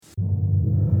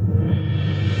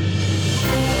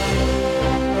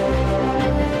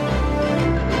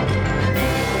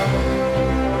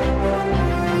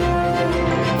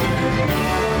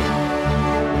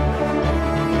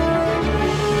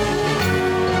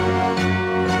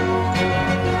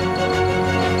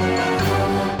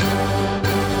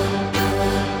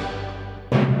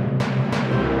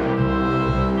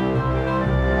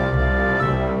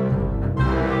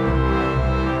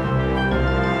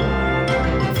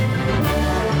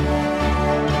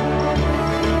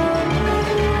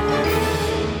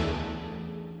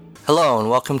Hello and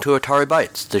welcome to Atari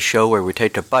Bytes, the show where we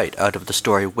take a bite out of the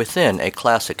story within a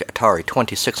classic Atari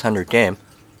 2600 game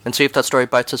and see if that story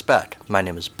bites us back. My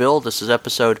name is Bill, this is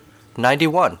episode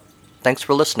 91. Thanks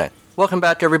for listening. Welcome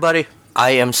back, everybody.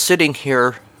 I am sitting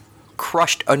here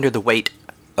crushed under the weight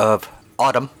of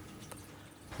autumn.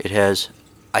 It has,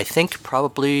 I think,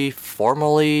 probably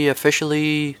formally,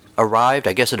 officially arrived.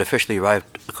 I guess it officially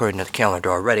arrived according to the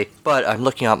calendar already, but I'm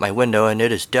looking out my window and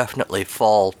it is definitely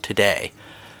fall today.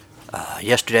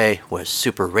 Yesterday was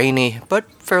super rainy,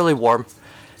 but fairly warm.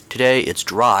 Today it's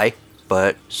dry,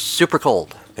 but super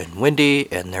cold and windy,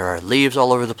 and there are leaves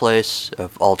all over the place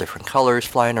of all different colors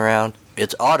flying around.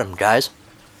 It's autumn, guys.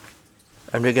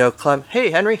 I'm gonna go climb. Hey,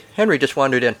 Henry. Henry just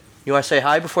wandered in. You want to say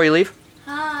hi before you leave?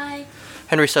 Hi.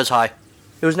 Henry says hi.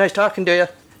 It was nice talking to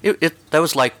you. That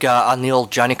was like on the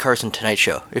old Johnny Carson Tonight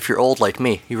Show. If you're old like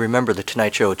me, you remember the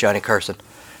Tonight Show with Johnny Carson.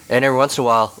 And every once in a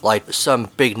while, like, some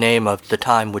big name of the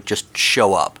time would just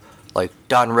show up. Like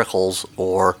Don Rickles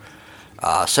or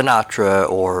Sinatra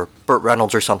or Burt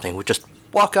Reynolds or something would just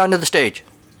walk onto the stage.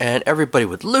 And everybody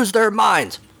would lose their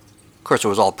minds. Of course, it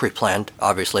was all pre-planned,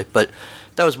 obviously. But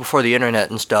that was before the internet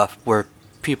and stuff, where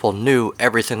people knew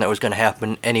everything that was going to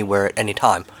happen anywhere at any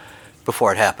time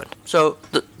before it happened. So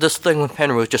this thing with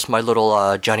Henry was just my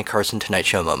little Johnny Carson Tonight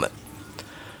Show moment.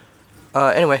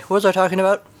 Anyway, what was I talking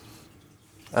about?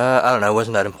 I don't know, it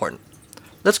wasn't that important.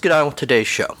 Let's get on with today's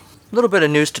show. A little bit of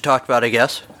news to talk about, I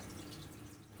guess.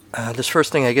 This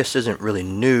first thing, I guess, isn't really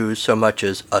news so much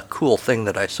as a cool thing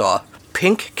that I saw.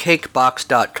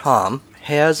 PinkCakeBox.com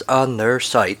has on their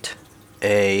site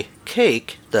a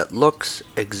cake that looks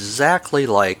exactly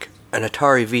like an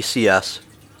Atari VCS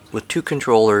with 2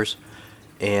 controllers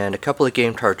and a couple of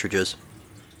game cartridges.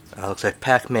 Looks like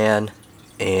Pac-Man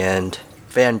and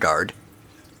Vanguard.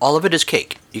 All of it is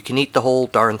cake. You can eat the whole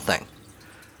darn thing.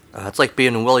 It's like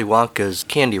being in Willy Wonka's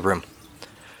candy room,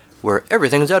 where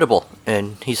everything's edible.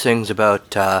 And he sings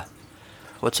about,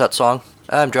 what's that song?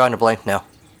 I'm drawing a blank now.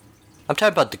 I'm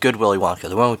talking about the good Willy Wonka,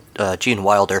 the one with Gene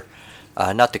Wilder,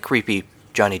 not the creepy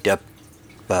Johnny Depp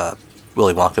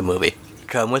Willy Wonka movie.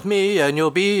 Come with me and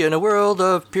you'll be in a world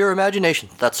of pure imagination.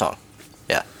 That song.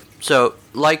 Yeah. So,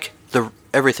 like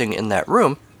everything in that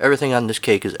room, everything on this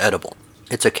cake is edible.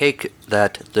 It's a cake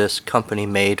that this company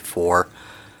made for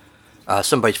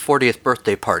somebody's 40th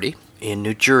birthday party in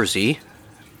New Jersey.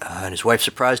 And his wife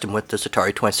surprised him with this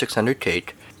Atari 2600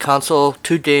 cake. Console,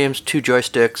 2 games, 2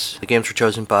 joysticks. The games were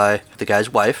chosen by the guy's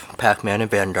wife, Pac-Man and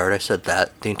Vanguard, I said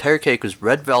that. The entire cake was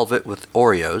red velvet with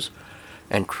Oreos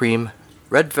and cream.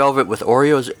 Red velvet with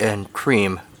Oreos and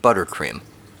cream, buttercream. I'm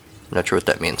not sure what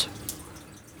that means.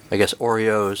 I guess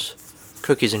Oreos,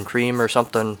 cookies and cream or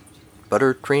something,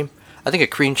 buttercream? I think a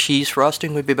cream cheese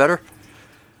frosting would be better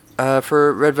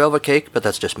for red velvet cake, but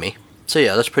that's just me. So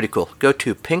yeah, that's pretty cool. Go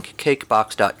to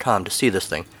pinkcakebox.com to see this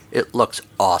thing. It looks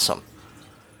awesome.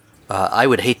 I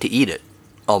would hate to eat it,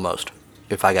 almost,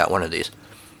 if I got one of these.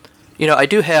 You know, I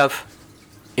do have,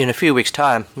 in a few weeks'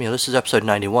 time, this is episode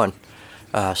 91,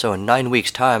 so in 9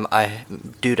 weeks' time,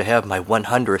 I'm due to have my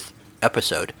 100th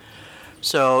episode.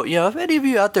 So, if any of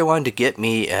you out there wanted to get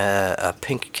me a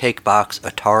Pink Cake Box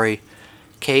Atari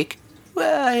cake,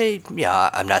 well,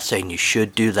 I'm not saying you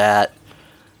should do that,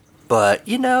 but,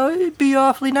 it'd be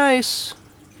awfully nice.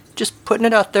 Just putting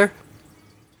it out there.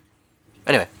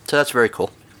 Anyway, so that's very cool.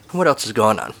 What else is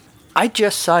going on? I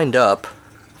just signed up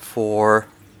for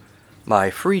my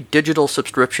free digital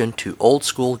subscription to Old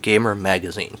School Gamer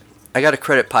magazine. I got to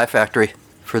credit Pie Factory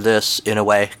for this in a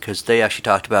way, because they actually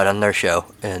talked about it on their show,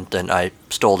 and then I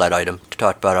stole that item to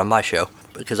talk about on my show,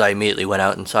 because I immediately went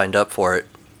out and signed up for it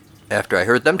after I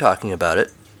heard them talking about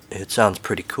it. It sounds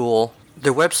pretty cool.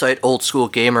 Their website,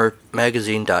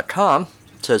 oldschoolgamermagazine.com,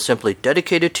 says simply,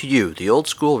 dedicated to you, the old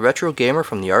school retro gamer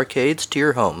from the arcades to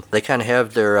your home. They kind of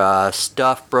have their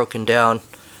stuff broken down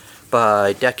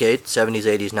by decade, 70s,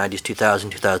 80s, 90s,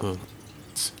 2000,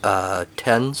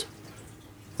 2010s.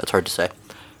 That's hard to say.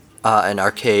 An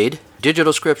arcade.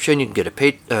 Digital subscription, you can get a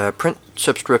print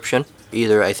subscription,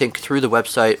 either, I think, through the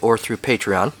website or through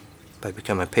Patreon, by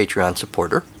becoming a Patreon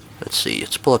supporter. Let's see,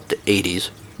 let's pull up the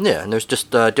 80s. Yeah, and there's just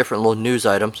different little news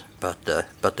items about the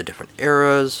different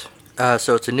eras.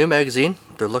 So it's a new magazine.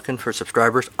 They're looking for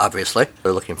subscribers, obviously.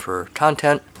 They're looking for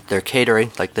content. They're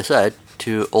catering, like they said,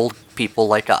 to old people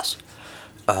like us,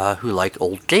 who like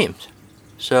old games.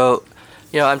 So,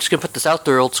 I'm just going to put this out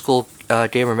there, Old School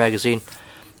Gamer Magazine.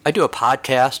 I do a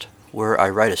podcast where I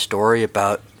write a story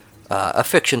about, a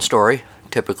fiction story,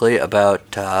 typically,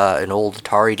 about an old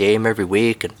Atari game every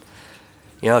week, and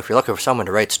if you're looking for someone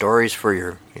to write stories for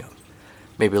your,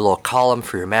 maybe a little column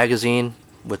for your magazine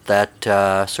with that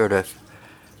sort of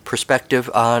perspective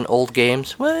on old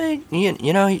games, well,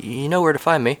 you know where to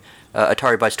find me.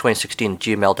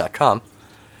 AtariBytes2016@gmail.com,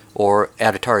 or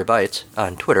at AtariBytes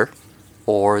on Twitter,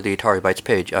 or the Atari Bytes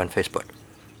page on Facebook.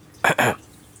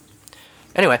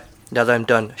 Anyway, now that I'm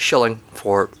done shilling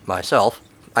for myself,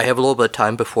 I have a little bit of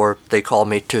time before they call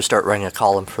me to start writing a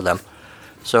column for them.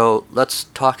 So let's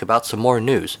talk about some more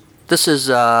news. This is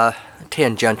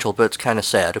tangential, but it's kind of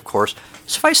sad, of course.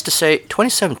 Suffice to say,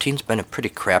 2017's been a pretty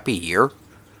crappy year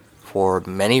for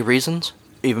many reasons.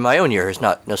 Even my own year has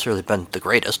not necessarily been the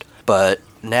greatest, but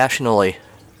nationally,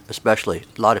 especially,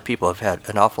 a lot of people have had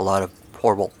an awful lot of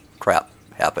horrible crap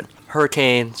happen.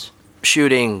 Hurricanes,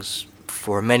 shootings.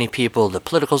 For many people, the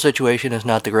political situation is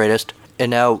not the greatest.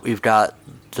 And now we've got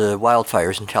the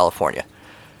wildfires in California.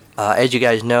 As you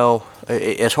guys know,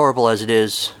 as horrible as it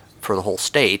is for the whole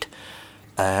state,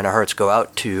 and our hearts go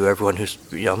out to everyone who's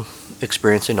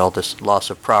experiencing all this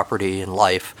loss of property and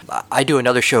life. I do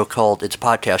another show called It's a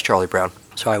Podcast, Charlie Brown.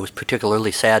 So I was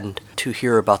particularly saddened to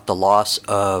hear about the loss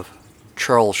of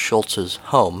Charles Schultz's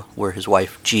home, where his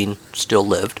wife Jean still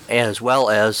lived, as well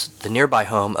as the nearby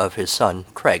home of his son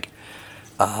Craig.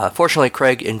 Fortunately,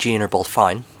 Craig and Jean are both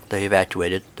fine. They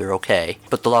evacuated. They're okay.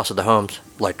 But the loss of the homes,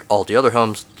 like all the other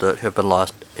homes that have been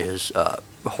lost, is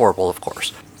horrible, of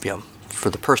course. For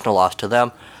the personal loss to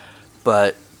them,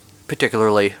 but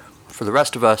particularly for the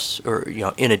rest of us, or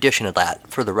in addition to that,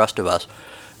 for the rest of us,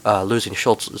 losing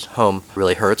Schultz's home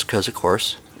really hurts because, of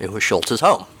course, it was Schultz's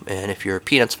home. And if you're a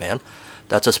Peanuts fan,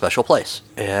 that's a special place.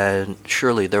 And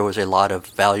surely there was a lot of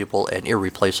valuable and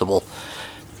irreplaceable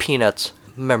Peanuts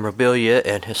memorabilia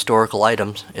and historical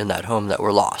items in that home that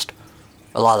were lost.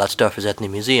 A lot of that stuff is at the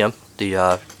museum,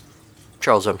 the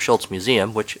Charles M. Schultz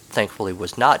Museum, which thankfully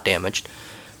was not damaged.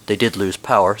 They did lose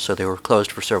power, so they were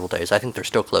closed for several days. I think they're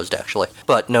still closed, actually.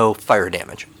 But no fire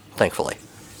damage, thankfully.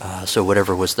 So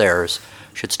whatever was theirs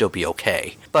should still be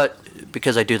okay. But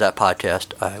because I do that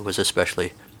podcast, I was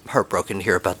especially heartbroken to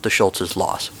hear about the Schultz's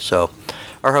loss. So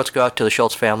our hearts go out to the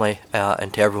Schultz family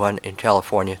and to everyone in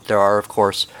California. There are, of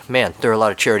course, there are a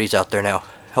lot of charities out there now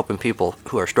helping people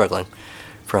who are struggling,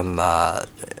 from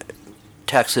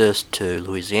Texas to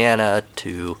Louisiana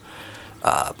to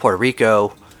Puerto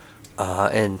Rico,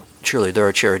 and surely there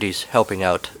are charities helping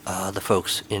out the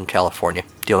folks in California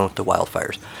dealing with the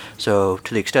wildfires. So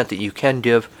to the extent that you can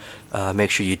give, make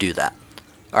sure you do that.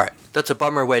 Alright, that's a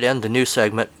bummer way to end the news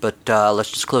segment, but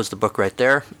let's just close the book right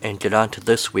there and get on to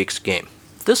this week's game.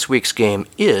 This week's game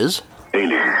is...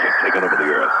 Aliens have taken over the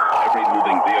Earth. Every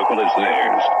moving vehicle is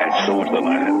theirs, and so is the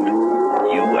land.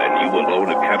 You and you alone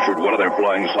have captured one of their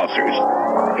flying saucers.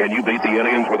 Can you beat the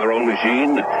aliens with their own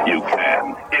machine? You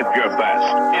can. If you're fast,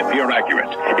 if you're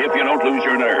accurate, if you don't lose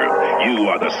your nerve, you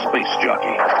are the space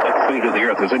jockey. The fate of the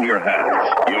Earth is in your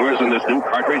hands. Yours in this new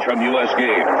cartridge from U.S.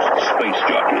 Games. Space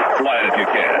Jockey. Fly it if you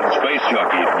can. Space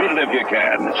Jockey. Beat it if you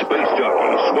can. Space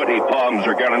Jockey. Sweaty palms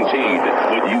are guaranteed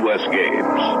with U.S.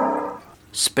 Games.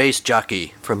 Space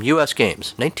Jockey from U.S.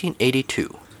 Games,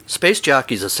 1982. Space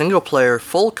Jockey is a single-player,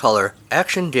 full-color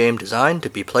action game designed to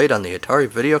be played on the Atari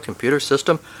Video Computer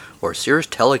System or Sears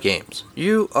Telegames.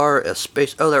 You are a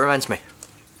space... Oh, that reminds me.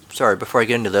 Sorry, before I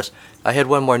get into this, I had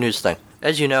one more news thing.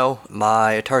 As you know,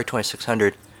 my Atari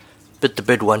 2600 bit the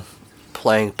bid one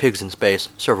playing Pigs in Space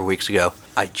several weeks ago.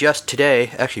 I just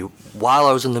today, actually, while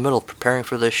I was in the middle of preparing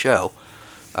for this show,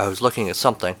 I was looking at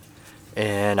something,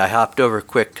 and I hopped over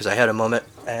quick because I had a moment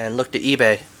and looked at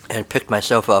eBay and picked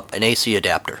myself up an AC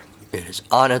adapter. It is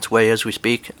on its way as we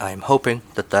speak. I am hoping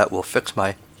that will fix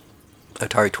my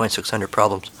Atari 2600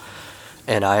 problems,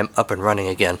 and I am up and running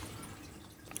again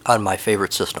on my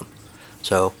favorite system.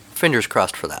 So, fingers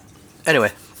crossed for that.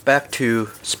 Anyway, back to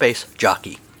Space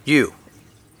Jockey. You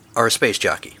are a space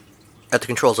jockey at the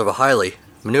controls of a highly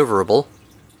maneuverable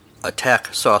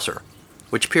attack saucer,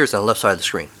 which appears on the left side of the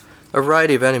screen. A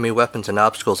variety of enemy weapons and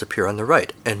obstacles appear on the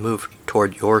right and move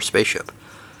toward your spaceship.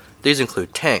 These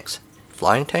include tanks,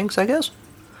 flying tanks, I guess?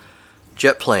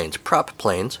 Jet planes, prop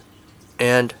planes,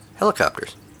 and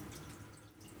helicopters.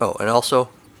 Oh,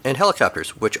 and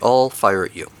helicopters, which all fire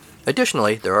at you.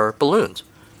 Additionally, there are balloons,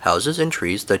 houses, and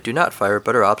trees that do not fire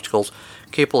but are obstacles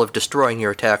capable of destroying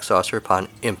your attack saucer upon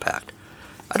impact.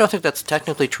 I don't think that's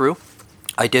technically true.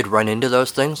 I did run into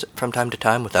those things from time to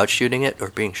time without shooting it or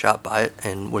being shot by it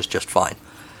and was just fine.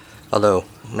 Although,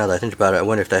 now that I think about it, I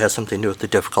wonder if that has something to do with the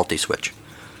difficulty switch.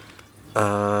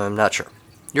 I'm not sure.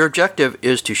 Your objective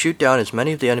is to shoot down as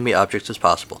many of the enemy objects as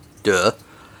possible. Duh.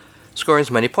 Scoring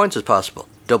as many points as possible.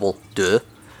 Double. Duh.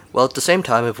 While at the same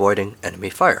time avoiding enemy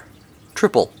fire.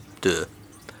 Triple. Duh.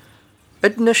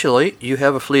 Initially, you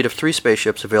have a fleet of 3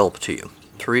 spaceships available to you.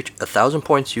 To reach 1,000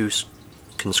 points you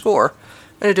can score,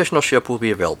 an additional ship will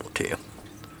be available to you.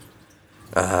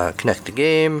 Connect the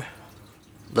game.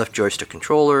 Left joystick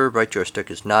controller, right joystick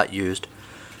is not used.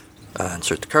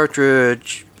 Insert the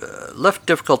cartridge. Left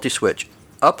difficulty switch.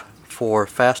 Up for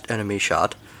fast enemy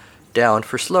shot. Down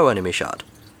for slow enemy shot.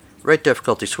 Right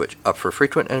difficulty switch. Up for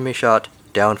frequent enemy shot.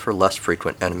 Down for less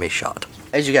frequent enemy shot.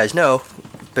 As you guys know,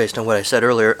 based on what I said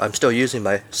earlier, I'm still using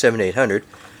my 7800.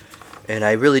 And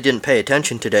I really didn't pay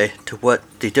attention today to what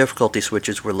the difficulty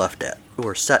switches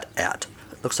were set at.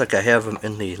 It looks like I have them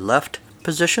in the left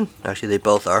position. Actually, they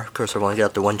both are. Of course, I've only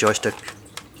got the one joystick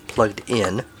plugged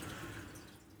in.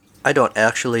 I don't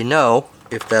actually know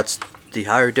if that's the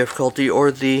higher difficulty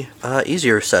or the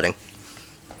easier setting.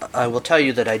 I will tell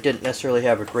you that I didn't necessarily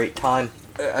have a great time.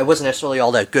 I wasn't necessarily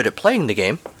all that good at playing the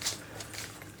game.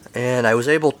 And I was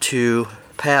able to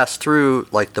pass through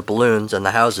like the balloons and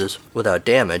the houses without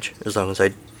damage, as long as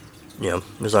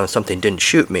something didn't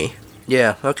shoot me.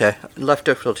 Yeah, okay. Left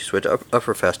difficulty switch, up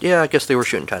for fast. Yeah, I guess they were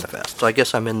shooting kind of fast. So I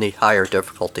guess I'm in the higher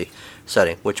difficulty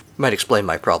setting, which might explain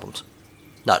my problems.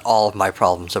 Not all of my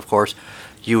problems, of course.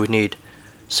 You would need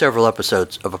several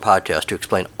episodes of a podcast to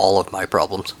explain all of my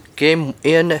problems. Game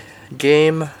 2,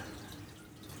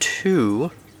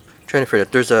 trying to figure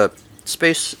out, there's a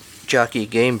Space Jockey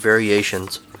Game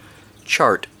Variations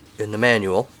chart in the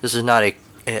manual. This is not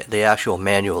the actual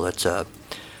manual, it's a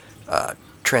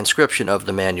transcription of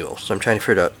the manual, so I'm trying to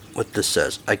figure out what this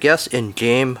says. I guess in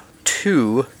Game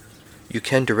 2, you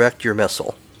can direct your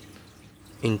missile.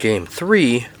 In Game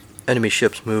 3, enemy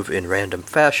ships move in random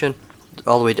fashion,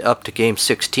 all the way up to Game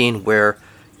 16, where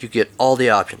you get all the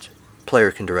options.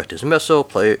 Player can direct his missile,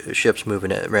 ships move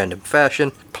in a random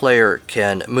fashion, player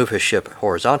can move his ship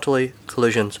horizontally,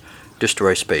 collisions,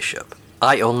 destroy spaceship.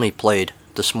 I only played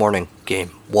this morning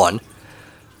Game 1,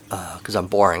 because I'm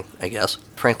boring, I guess.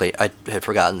 Frankly, I had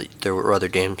forgotten that there were other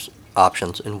games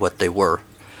options and what they were.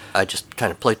 I just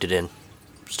kind of played it in,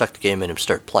 stuck the game in and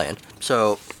started playing.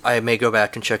 So I may go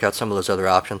back and check out some of those other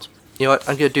options. You know what,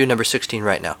 I'm going to do number 16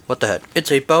 right now. What the heck?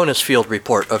 It's a bonus field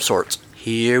report of sorts.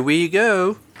 Here we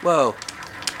go. Whoa.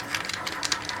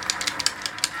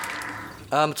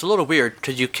 It's a little weird,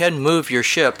 because you can move your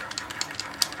ship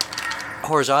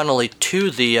horizontally to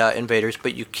the invaders,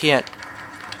 but you can't.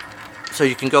 So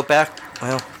you can go back,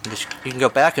 you can go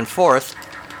back and forth,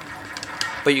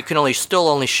 but you can still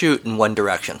only shoot in one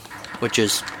direction, which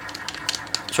is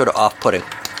sort of off-putting.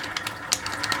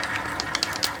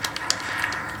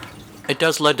 It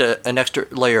does lead to an extra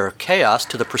layer of chaos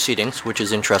to the proceedings, which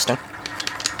is interesting.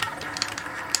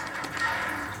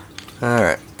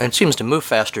 Alright, and it seems to move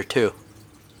faster too.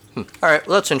 Alright,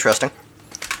 well that's interesting.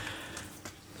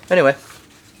 Anyway,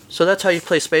 so that's how you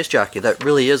play Space Jockey. That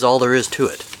really is all there is to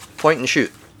it. Point and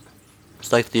shoot.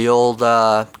 It's like the old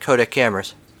Kodak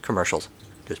cameras commercials.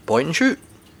 Just point and shoot.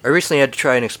 I recently had to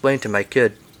try and explain to my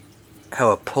kid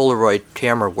how a Polaroid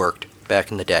camera worked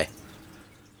back in the day.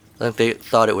 I think they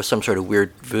thought it was some sort of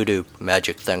weird voodoo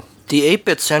magic thing. The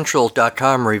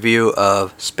 8bitcentral.com review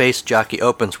of Space Jockey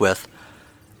opens with,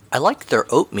 I like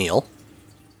their oatmeal.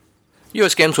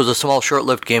 US Games was a small,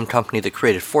 short-lived game company that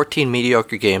created 14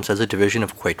 mediocre games as a division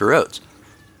of Quaker Oats.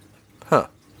 Huh.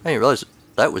 I didn't realize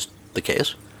that was the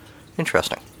case.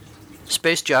 Interesting.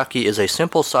 Space Jockey is a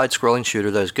simple side-scrolling shooter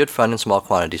that is good fun in small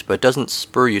quantities, but doesn't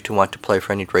spur you to want to play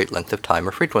for any great length of time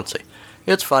or frequency.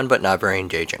 It's fun, but not very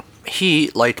engaging. He,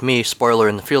 like me, spoiler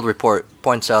in the field report,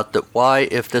 points out that why,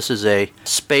 if this is a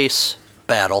space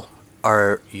battle,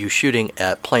 are you shooting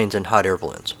at planes and hot air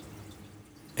balloons?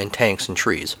 And tanks and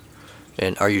trees?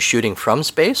 And are you shooting from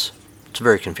space? It's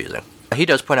very confusing. He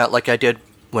does point out, like I did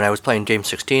when I was playing Game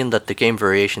 16, that the game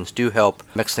variations do help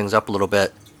mix things up a little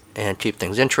bit and keep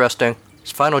things interesting.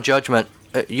 His final judgment,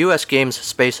 US Games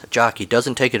Space Jockey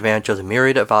doesn't take advantage of the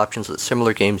myriad of options that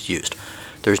similar games used.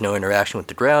 There's no interaction with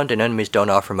the ground, and enemies don't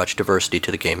offer much diversity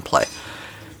to the gameplay.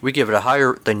 We give it a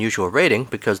higher than usual rating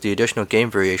because the additional game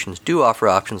variations do offer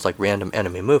options like random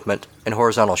enemy movement and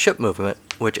horizontal ship movement,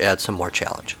 which adds some more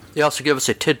challenge. They also give us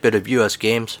a tidbit of US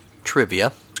Games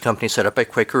trivia. It's a company set up by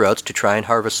Quaker Oats to try and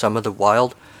harvest some of the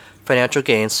wild financial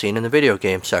gains seen in the video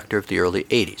game sector of the early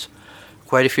 80s.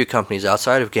 Quite a few companies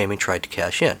outside of gaming tried to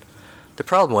cash in. The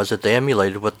problem was that they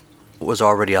emulated what was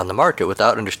already on the market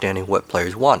without understanding what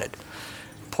players wanted.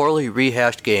 Poorly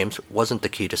rehashed games wasn't the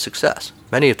key to success.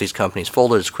 Many of these companies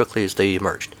folded as quickly as they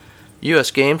emerged. US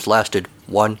Games lasted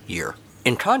 1 year.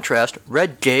 In contrast,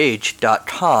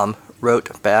 RedGauge.com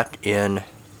wrote back in,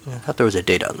 I thought there was a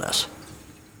date on this.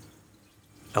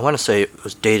 I want to say it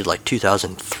was dated like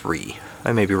 2003.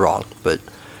 I may be wrong, but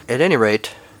at any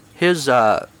rate, his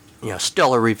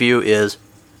stellar review is,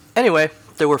 anyway,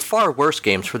 there were far worse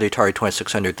games for the Atari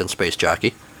 2600 than Space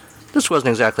Jockey. This wasn't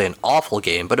exactly an awful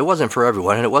game, but it wasn't for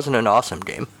everyone, and it wasn't an awesome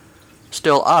game.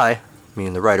 Still, I,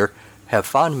 meaning the writer, have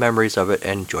fond memories of it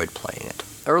and enjoyed playing it.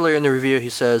 Earlier in the review, he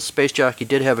says, Space Jockey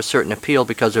did have a certain appeal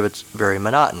because of its very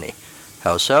monotony.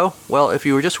 How so? Well, if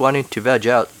you were just wanting to veg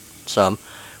out some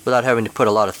without having to put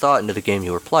a lot of thought into the game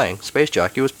you were playing, Space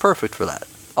Jockey was perfect for that.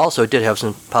 Also, it did have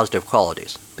some positive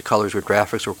qualities. The colors or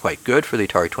graphics were quite good for the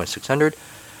Atari 2600,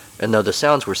 and though the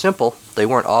sounds were simple, they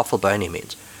weren't awful by any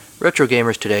means. Retro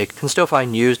gamers today can still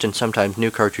find used and sometimes new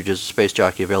cartridges of Space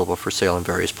Jockey available for sale in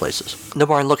various places. The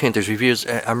more I'm looking at these reviews,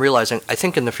 I'm realizing, I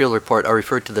think in the field report I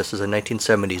referred to this as a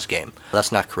 1970s game.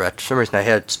 That's not correct. For some reason I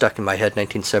had stuck in my head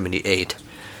 1978,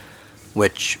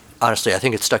 which, honestly, I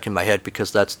think it's stuck in my head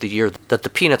because that's the year that the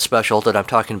Peanut special that I'm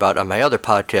talking about on my other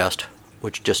podcast,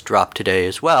 which just dropped today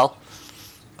as well,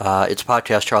 it's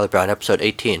podcast Charlie Brown, episode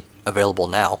 18, available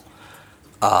now,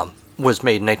 was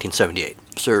made in 1978.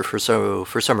 So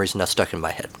for some reason that's stuck in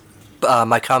my head.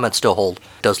 My comments still hold.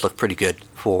 It does look pretty good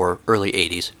for early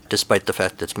 80s, despite the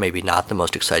fact that it's maybe not the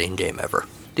most exciting game ever.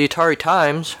 The Atari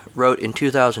Times wrote in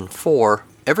 2004,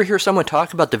 ever hear someone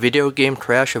talk about the video game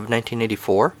crash of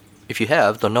 1984? If you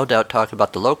have, they'll no doubt talk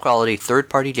about the low-quality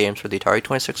third-party games for the Atari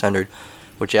 2600,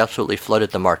 which absolutely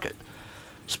flooded the market.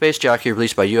 Space Jockey,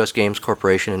 released by U.S. Games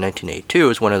Corporation in 1982,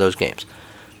 is one of those games.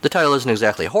 The title isn't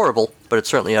exactly horrible, but it's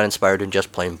certainly uninspired and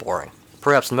just plain boring.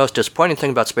 Perhaps the most disappointing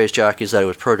thing about Space Jockey is that it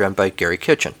was programmed by Gary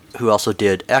Kitchen, who also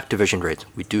did Activision raids.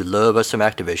 We do love us some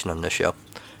Activision on this show.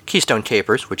 Keystone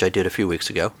Capers, which I did a few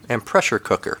weeks ago, and Pressure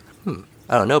Cooker.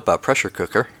 I don't know about Pressure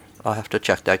Cooker. I'll have to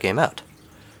check that game out.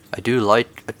 I do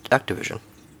like Activision.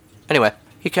 Anyway,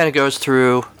 he kind of goes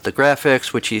through the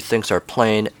graphics, which he thinks are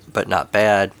plain but not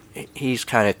bad. He's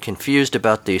kind of confused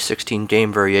about the 16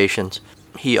 game variations.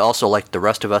 He also, like the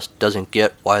rest of us, doesn't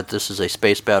get why this is a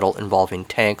space battle involving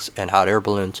tanks and hot air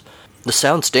balloons. The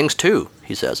sound stings too,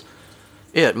 he says.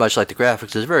 It, much like the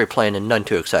graphics, is very plain and none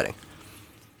too exciting.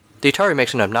 The Atari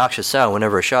makes an obnoxious sound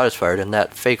whenever a shot is fired, and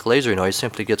that fake laser noise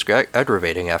simply gets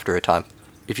aggravating after a time.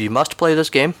 If you must play this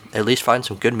game, at least find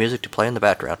some good music to play in the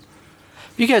background.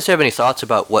 If you guys have any thoughts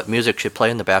about what music should play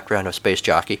in the background of Space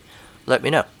Jockey, let me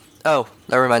know. Oh,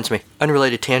 that reminds me.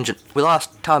 Unrelated tangent. We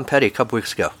lost Tom Petty a couple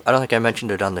weeks ago. I don't think I mentioned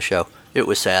it on the show. It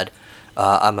was sad.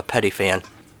 I'm a Petty fan.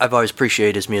 I've always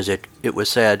appreciated his music. It was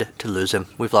sad to lose him.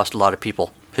 We've lost a lot of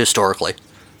people, historically.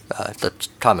 That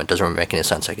comment doesn't really make any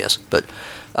sense, I guess. But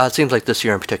it seems like this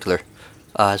year in particular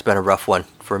has been a rough one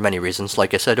for many reasons.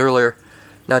 Like I said earlier,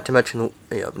 not to mention,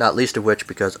 not least of which,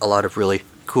 because a lot of really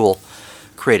cool,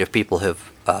 creative people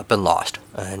have been lost.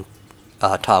 And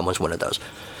Tom was one of those.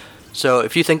 So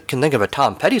if you can think of a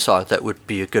Tom Petty song that would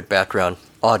be a good background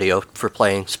audio for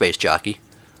playing Space Jockey,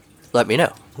 let me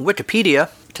know. Wikipedia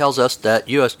tells us that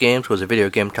U.S. Games was a video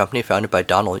game company founded by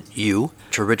Donald Yu,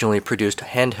 which originally produced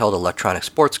handheld electronic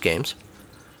sports games.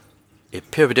 It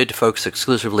pivoted to focus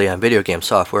exclusively on video game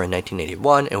software in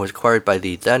 1981 and was acquired by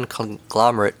the then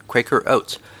conglomerate Quaker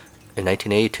Oats in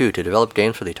 1982 to develop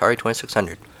games for the Atari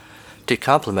 2600 to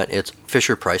complement its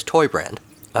Fisher-Price toy brand.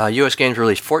 U.S. Games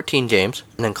released 14 games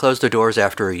and then closed their doors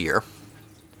after a year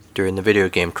during the video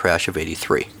game crash of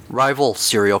 '83. Rival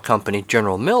cereal company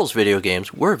General Mills video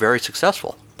games were very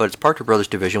successful, but its Parker Brothers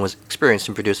division was experienced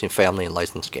in producing family and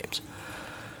licensed games.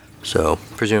 So,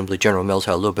 presumably General Mills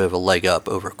had a little bit of a leg up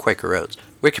over Quaker Oats.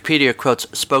 Wikipedia quotes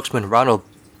spokesman Ronald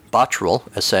Bottrell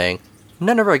as saying,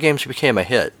 "None of our games became a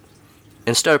hit.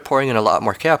 Instead of pouring in a lot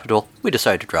more capital, we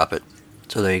decided to drop it."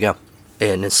 So there you go.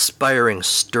 An inspiring,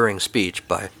 stirring speech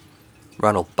by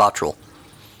Ronald Bottrell.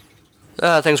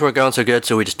 Things weren't going so good,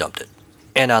 so we just dumped it.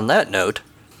 And on that note,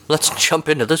 let's jump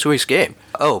into this week's game.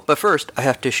 Oh, but first, I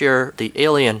have to share the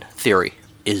alien theory.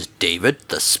 Is David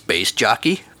the Space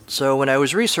Jockey? So when I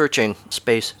was researching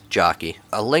Space Jockey,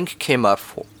 a link came up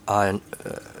for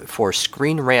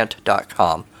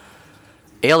ScreenRant.com.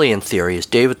 Alien theory is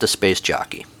David the Space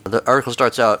Jockey. The article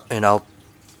starts out, and I'll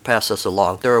pass this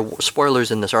along. There are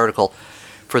spoilers in this article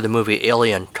for the movie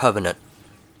Alien Covenant,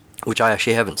 which I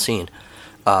actually haven't seen,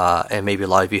 and maybe a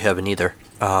lot of you haven't either.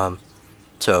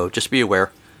 So just be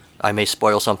aware, I may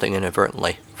spoil something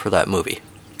inadvertently for that movie.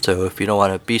 So if you don't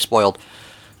want to be spoiled,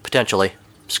 potentially,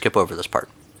 skip over this part.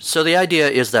 So the idea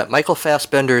is that Michael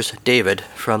Fassbender's David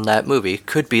from that movie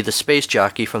could be the space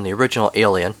jockey from the original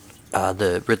Alien,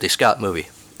 the Ridley Scott movie,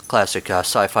 classic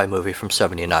sci-fi movie from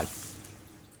 '79.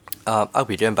 I'll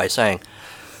begin by saying,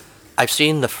 I've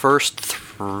seen the first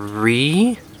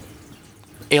 3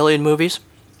 Alien movies.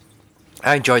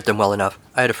 I enjoyed them well enough.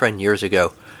 I had a friend years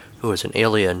ago who was an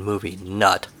Alien movie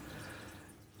nut.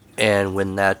 And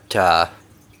when that, the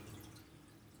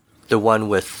one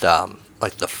with,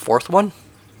 like the 4th one,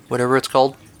 whatever it's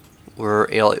called,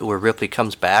 where Ripley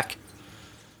comes back.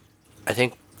 I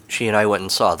think she and I went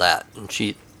and saw that,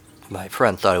 and my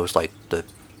friend, thought it was like the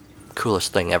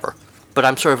coolest thing ever. But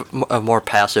I'm sort of a more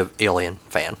passive Alien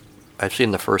fan. I've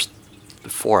seen the first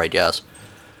 4, I guess,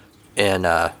 and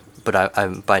but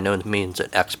I'm by no means an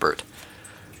expert.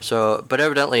 So, but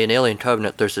evidently in Alien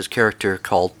Covenant, there's this character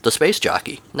called the Space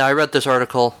Jockey. Now, I read this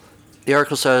article. The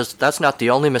article says that's not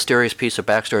the only mysterious piece of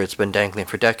backstory that's been dangling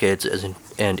for decades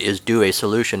and is due a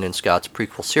solution in Scott's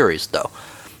prequel series, though.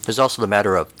 There's also the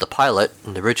matter of the pilot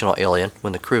in the original Alien,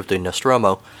 when the crew of the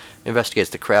Nostromo investigates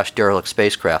the crashed derelict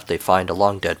spacecraft. They find a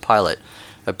long-dead pilot,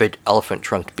 a big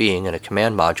elephant-trunked being in a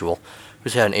command module,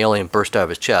 who's had an alien burst out of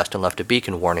his chest and left a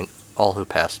beacon warning all who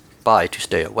passed by to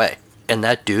stay away. And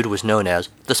that dude was known as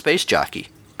the Space Jockey,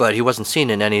 but he wasn't seen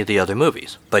in any of the other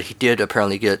movies. But he did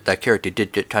apparently that character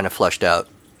did get kind of fleshed out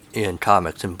in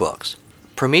comics and books.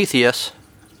 Prometheus,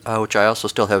 which I also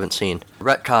still haven't seen,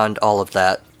 retconned all of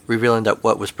that, revealing that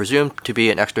what was presumed to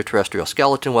be an extraterrestrial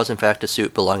skeleton was in fact a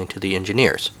suit belonging to the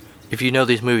engineers. If you know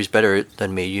these movies better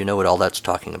than me, you know what all that's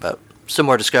talking about. Some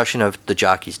more discussion of the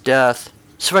jockey's death.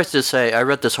 Suffice to say, I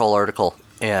read this whole article,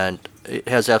 and it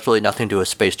has absolutely nothing to do with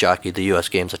Space Jockey, the US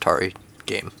Games Atari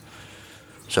game.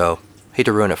 So, hate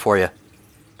to ruin it for you.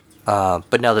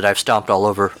 But now that I've stomped all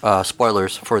over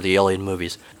spoilers for the Alien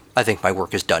movies, I think my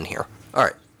work is done here.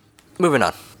 Alright, moving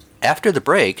on. After the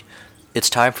break, it's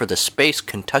time for the Space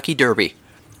Kentucky Derby.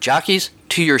 Jockeys,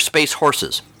 to your space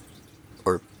horses.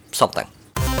 Or something.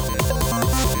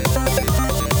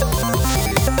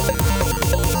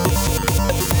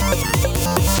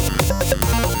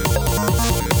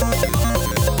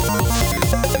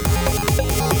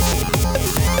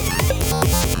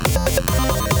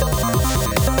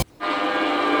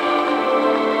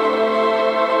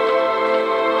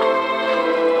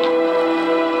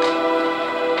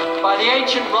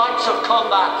 Ancient rites of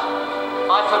combat,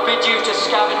 I forbid you to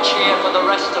scavenge here for the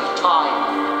rest of time.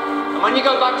 And when you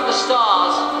go back to the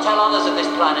stars, tell others of this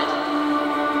planet.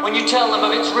 When you tell them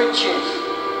of its riches,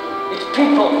 its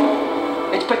people,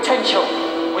 its potential,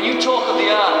 when you talk of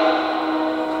the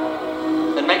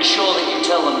Earth, then make sure that you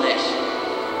tell them this.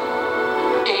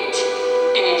 It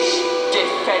is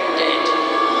defended.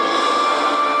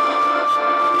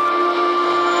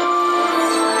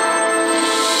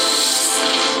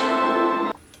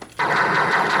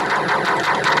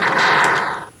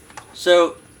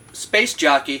 So, Space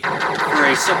Jockey, for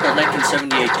a simple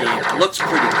 1978 game, looks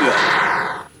pretty good.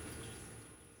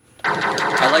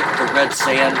 I like the red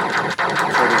sand,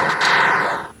 sort of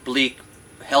bleak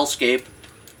hellscape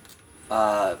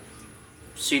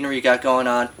scenery you got going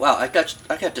on. Wow, I got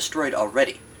destroyed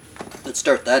already. Let's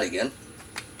start that again.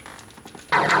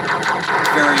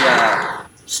 Very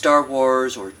Star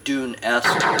Wars or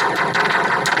Dune-esque.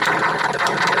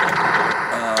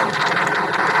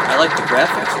 I like the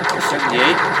graphics,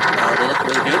 78, they look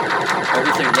really good.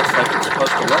 Everything looks like it's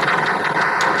supposed to look.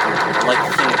 I like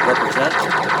the thing it represents.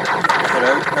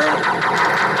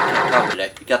 Can't talk today.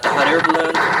 You got the hot air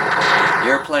balloons, the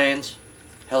airplanes,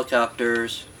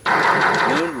 helicopters,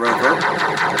 moon rover,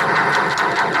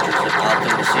 which is an odd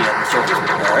thing to see on the surface,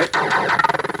 but alright.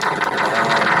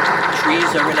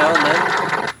 Trees every now and then.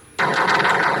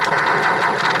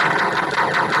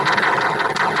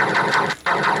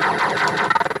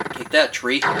 That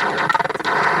tree. The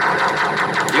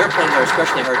airplanes are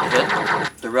especially hard to hit.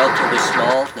 They're relatively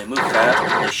small, they move fast,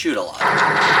 and they shoot a lot.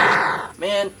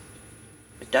 Man,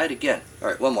 it died again.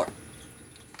 Alright, one more.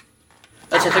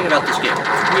 That's the thing about this game.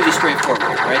 It's really straightforward,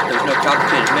 right? There's no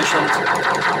complicated missions.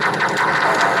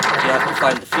 You have to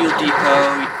find the fuel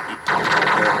depot.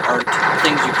 There aren't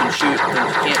things you can shoot,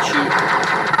 things you can't shoot.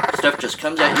 Stuff just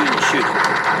comes at you and you shoot it.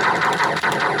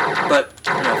 But,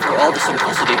 for all the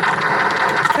simplicity,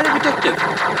 it's kind of addictive.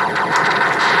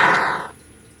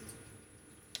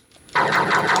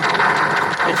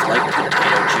 It's like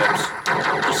potato chips.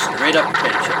 Just straight up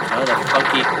potato chips. None of the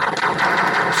funky,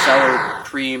 sour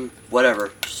cream,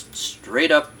 whatever. Just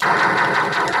straight up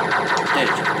potato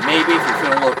chips. Maybe if you're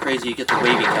feeling a little crazy, you get the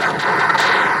wavy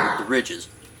kind. With the ridges.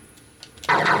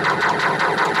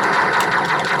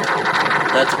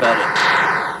 That's about it.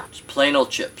 Just plain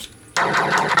old chips.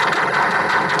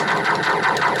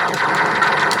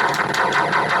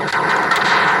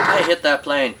 I hit that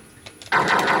plane.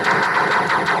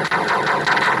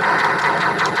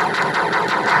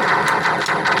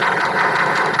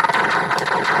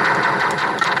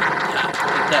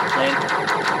 Hit that plane.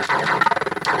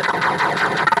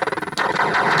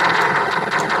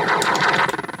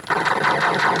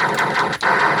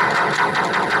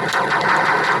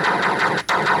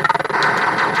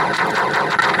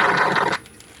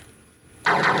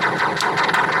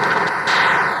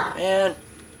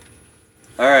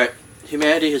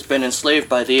 humanity has been enslaved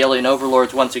by the alien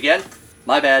overlords once again.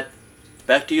 My bad.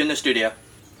 Back to you in the studio.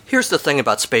 Here's the thing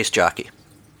about Space Jockey.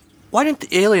 Why didn't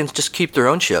the aliens just keep their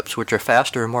own ships, which are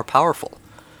faster and more powerful?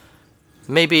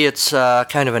 Maybe it's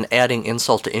kind of an adding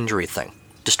insult to injury thing.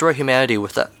 Destroy humanity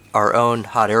with our own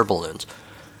hot air balloons.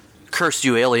 Curse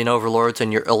you alien overlords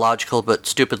and your illogical but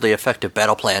stupidly effective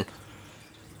battle plan.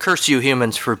 Curse you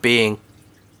humans for being,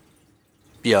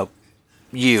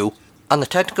 you. On the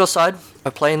technical side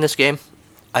of playing this game,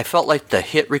 I felt like the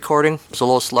hit recording was a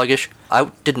little sluggish.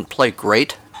 I didn't play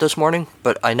great this morning,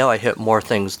 but I know I hit more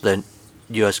things than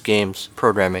US Games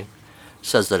programming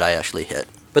says that I actually hit.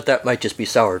 But that might just be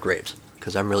sour grapes,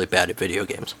 because I'm really bad at video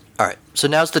games. Alright, so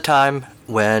now's the time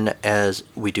when, as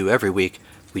we do every week,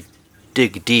 we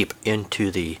dig deep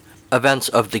into the events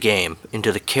of the game,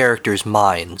 into the characters'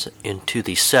 minds, into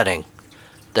the setting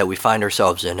that we find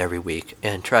ourselves in every week,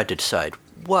 and try to decide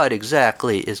what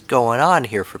exactly is going on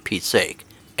here, for Pete's sake.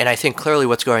 And I think clearly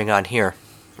what's going on here,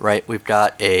 right? We've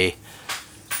got a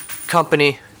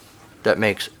company that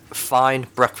makes fine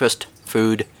breakfast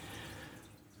food,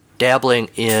 dabbling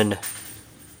in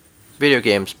video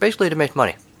games, basically to make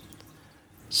money.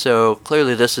 So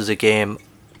clearly this is a game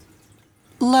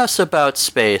less about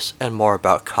space and more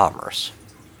about commerce.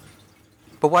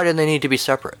 But why do they need to be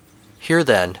separate? Here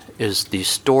then is the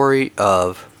story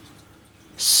of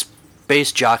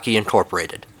Space Jockey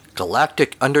Incorporated.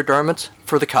 Galactic undergarments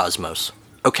for the cosmos.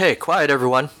 Okay, quiet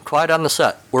everyone. Quiet on the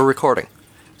set. We're recording.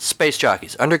 Space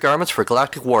Jockeys, undergarments for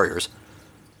galactic warriors.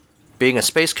 Being a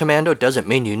space commando doesn't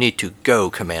mean you need to go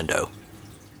commando.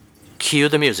 Cue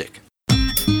the music.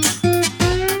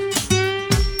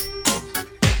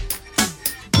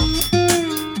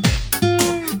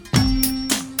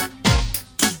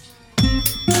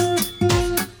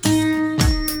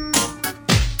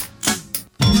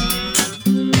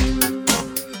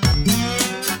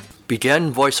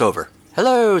 Begin voiceover.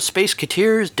 Hello,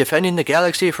 Spaceketeers. Defending the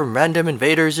galaxy from random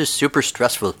invaders is super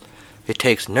stressful. It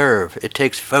takes nerve. It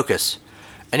takes focus.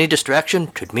 Any distraction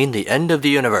could mean the end of the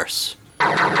universe.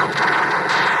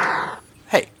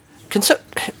 Hey, can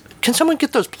someone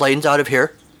get those planes out of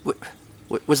here?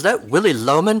 Was that Willy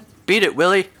Loman? Beat it,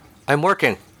 Willy. I'm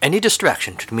working. Any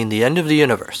distraction could mean the end of the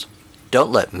universe.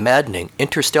 Don't let maddening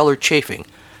interstellar chafing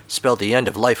spell the end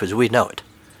of life as we know it.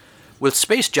 With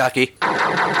Space Jockey...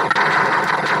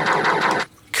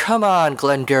 Come on,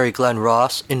 Glengarry Glen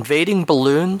Ross. Invading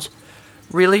balloons?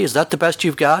 Really? Is that the best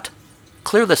you've got?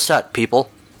 Clear the set,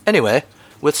 people. Anyway,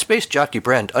 with Space Jockey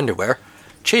brand underwear,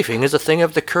 chafing is a thing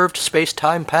of the curved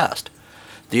space-time past.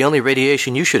 The only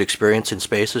radiation you should experience in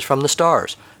space is from the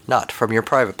stars, not from your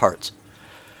private parts.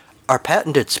 Our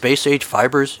patented space-age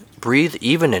fibers breathe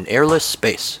even in airless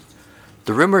space.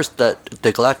 The rumors that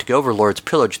the galactic overlords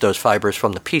pillaged those fibers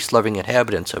from the peace-loving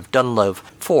inhabitants of Dunlove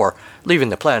 4, leaving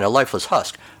the planet a lifeless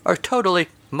husk, are totally,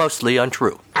 mostly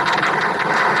untrue.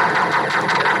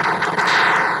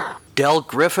 Del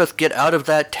Griffith, get out of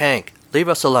that tank. Leave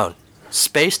us alone.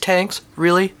 Space tanks?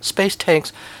 Really? Space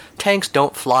tanks? Tanks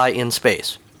don't fly in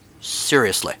space.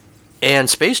 Seriously. And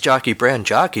Space Jockey brand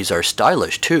jockeys are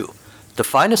stylish, too. The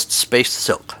finest space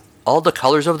silk. All the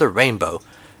colors of the rainbow,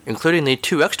 including the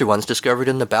 2 extra ones discovered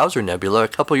in the Bowser Nebula a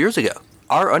couple years ago.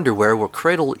 Our underwear will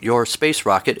cradle your space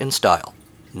rocket in style.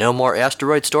 No more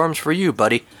asteroid storms for you,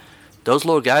 buddy. Those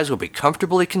little guys will be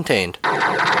comfortably contained.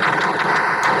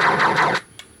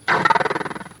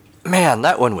 Man,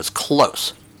 that one was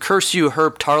close. Curse you,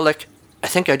 Herb Tarlick. I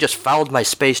think I just fouled my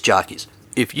space jockeys.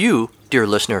 If you, dear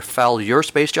listener, foul your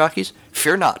space jockeys,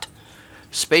 fear not.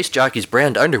 Space Jockey's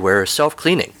brand underwear is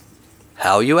self-cleaning.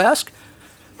 How, you ask?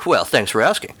 Well, thanks for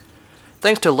asking.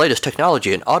 Thanks to the latest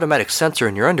technology, an automatic sensor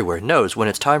in your underwear knows when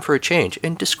it's time for a change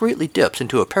and discreetly dips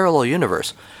into a parallel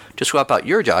universe to swap out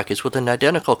your jockeys with an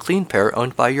identical clean pair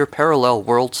owned by your parallel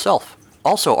world self.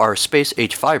 Also, our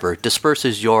space-age fiber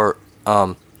disperses your,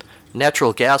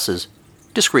 natural gases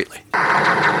discreetly.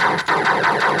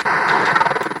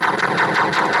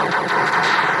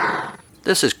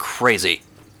 This is crazy.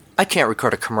 I can't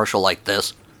record a commercial like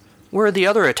this. Where are the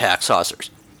other attack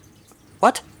saucers?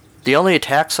 What? The only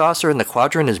attack saucer in the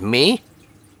quadrant is me?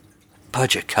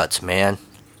 Budget cuts, man.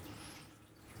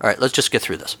 Alright, let's just get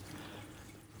through this.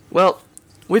 Well,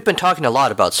 we've been talking a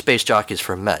lot about space jockeys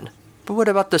for men, but what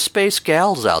about the space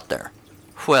gals out there?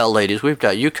 Well, ladies, we've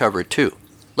got you covered too.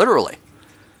 Literally.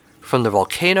 From the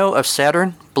volcano of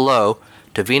Saturn below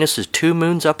to Venus's 2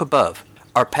 moons up above,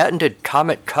 our patented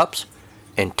comet cups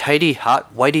and tidy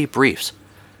hot whitey briefs.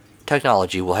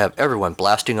 Technology will have everyone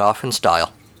blasting off in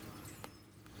style.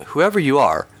 Whoever you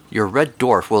are, your red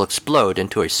dwarf will explode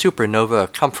into a supernova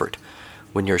of comfort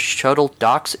when your shuttle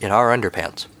docks in our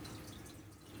underpants.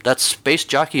 That's space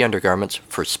jockey undergarments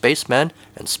for spacemen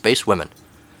and space women.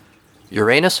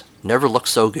 Uranus never looked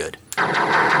so good.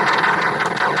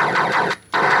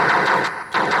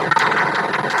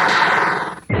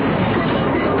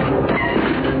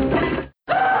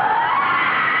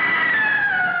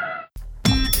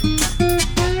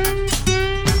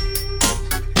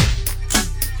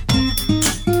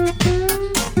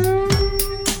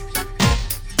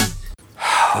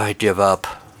 I give up.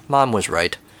 Mom was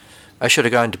right. I should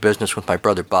have gone into business with my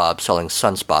brother Bob selling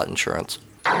sunspot insurance.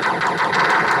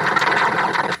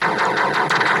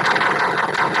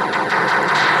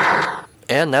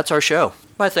 And that's our show.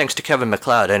 My thanks to Kevin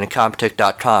MacLeod and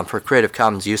Incompetech.com for Creative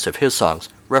Commons use of his songs,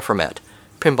 Reformat,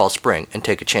 Pinball Spring, and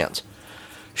Take a Chance.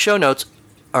 Show notes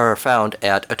are found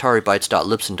at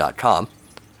ataribytes.libsyn.com.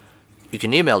 You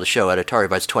can email the show at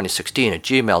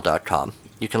ataribytes2016@gmail.com.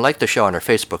 You can like the show on our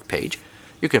Facebook page.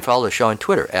 You can follow the show on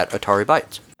Twitter at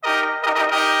AtariBytes.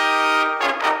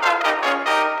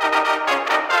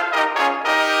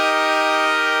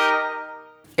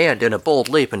 And in a bold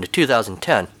leap into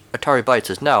 2010, Atari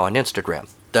Bytes is now on Instagram.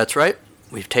 That's right,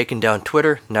 we've taken down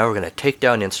Twitter, now we're going to take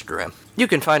down Instagram. You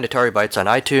can find Atari Bytes on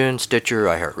iTunes, Stitcher,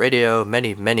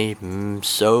 iHeartRadio,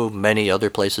 so many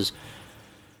other places.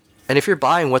 And if you're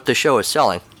buying what the show is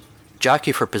selling,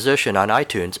 jockey for position on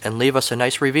iTunes and leave us a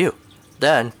nice review.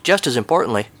 Then, just as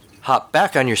importantly, hop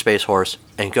back on your space horse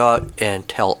and go out and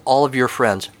tell all of your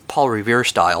friends, Paul Revere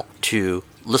style, to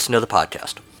listen to the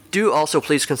podcast. Do also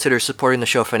please consider supporting the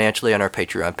show financially on our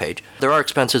Patreon page. There are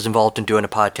expenses involved in doing a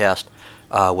podcast,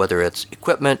 whether it's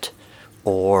equipment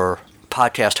or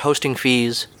podcast hosting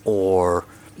fees or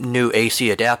new AC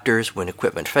adapters when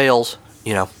equipment fails.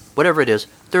 Whatever it is,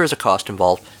 there is a cost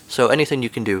involved. So anything you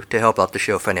can do to help out the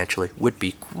show financially would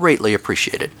be greatly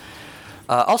appreciated.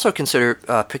 Also consider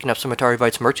picking up some Atari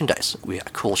Bytes merchandise. We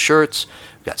got cool shirts,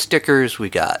 we got stickers, we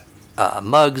got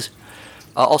mugs,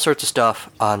 all sorts of stuff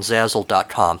on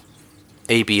Zazzle.com.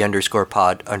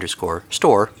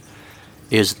 AB_pod_store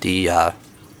is the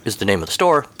name of the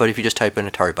store, but if you just type in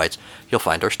Atari Bytes, you'll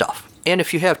find our stuff. And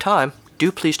if you have time,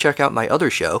 do please check out my other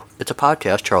show. It's a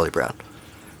podcast, Charlie Brown,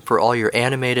 for all your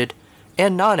animated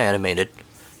and non-animated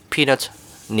Peanuts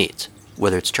needs.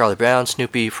 Whether it's Charlie Brown,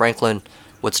 Snoopy, Franklin,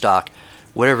 Woodstock,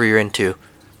 whatever you're into,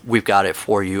 we've got it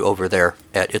for you over there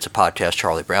at It's a Podcast,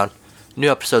 Charlie Brown. New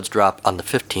episodes drop on the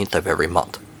 15th of every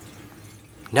month.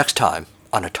 Next time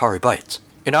on Atari Bytes,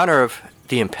 in honor of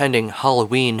the impending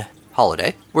Halloween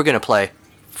holiday, we're going to play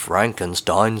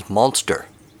Frankenstein's Monster.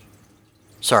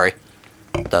 Sorry,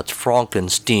 that's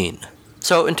Frankenstein.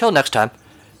 So until next time,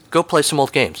 go play some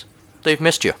old games. They've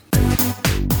missed you.